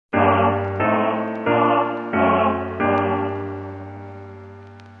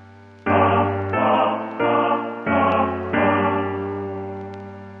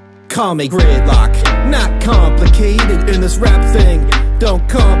call me Gridlock. Not complicated in this rap thing, don't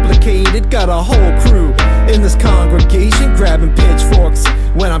complicate it. Got a whole crew in this congregation grabbing pitchforks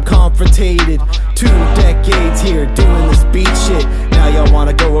when I'm confrontated. 2 decades here doing this beat shit. Now y'all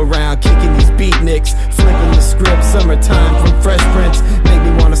wanna go around kicking these beatniks, flipping the script. Summertime from Fresh Prince make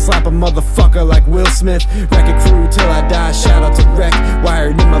me wanna slap a motherfucker like Will Smith. Wrecking Crew till I die, shout out to Wreck.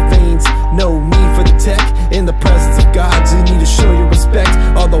 Wired in my veins, no need for the tech. In the presence of God, you need to show your respect.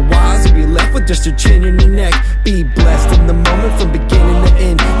 Otherwise you'll be left with just your chin in your neck. Be blessed in the moment from beginning to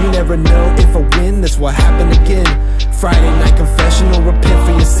end. You never know if I win, this will happen again. Friday night confessional, repent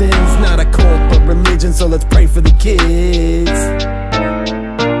for your sins. Not a cult but religion, so let's pray for the kids.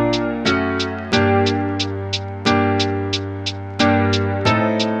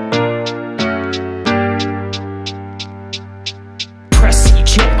 Press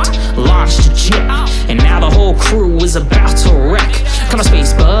eject, launched a jet, and now the whole crew is about to wreck. Got my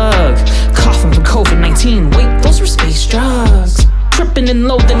space bug, coughing from COVID-19. Wait, those were space drugs. Tripping and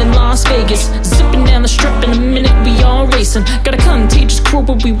loading in Las Vegas, zipping down the strip in a minute, we all racing. Got a contagious crew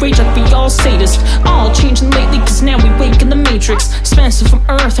where we rage like we all sadists. All changing lately cause now we wake in the matrix. Expansive from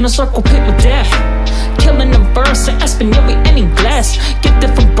earth in a circle pit with death. Killing a verse in Espanol and English.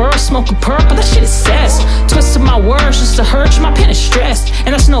 Gifted from birth, smoking purple, that shit is cess. Twisting my words just to hurt you, my pen is stressed.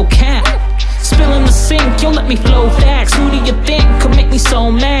 And that's no cap. Spilling the sink, yo, let me flow facts. Who do you think could make me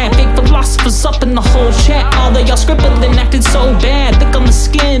so mad? Fake philosophers up in the whole chat. All of y'all scribbled and acted so bad. Thick on the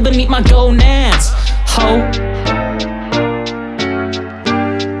skin beneath my gonads. Ho.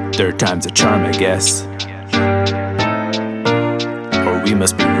 Third time's a charm, I guess. Or we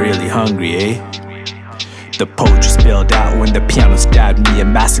must be really hungry, eh? The poetry spilled out when the piano stabbed me. A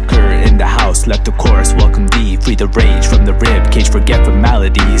massacre in the house, left the chorus, welcome thee. Free the rage from the rib cage, forget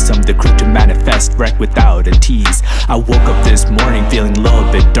formalities. Some the crew to manifest, wreck without a tease. I woke up this morning feeling a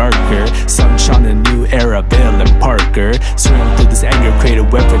little bit darker. Sunshine, a new era, Bill and Parker. Swinging through this anger, create a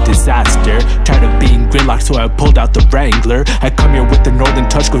web for disaster. Tired of being gridlocked, so I pulled out the Wrangler. I come here with the northern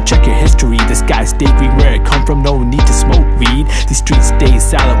touch, go check your history. The sky stay green where I come from, no need to smoke weed. These streets stay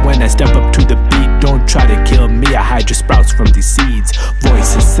silent when I step up to the beat. Don't try to kill me, I hide your sprouts from these seeds.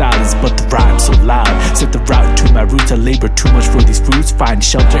 Voice is silence, but the rhyme's so loud. Set the route to my roots, I labor too much for these fruits. Find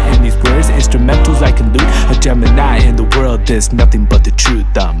shelter in these words, instrumentals I can loot. A Gemini in the world, there's nothing but the truth,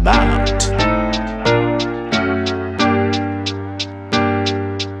 I'm out.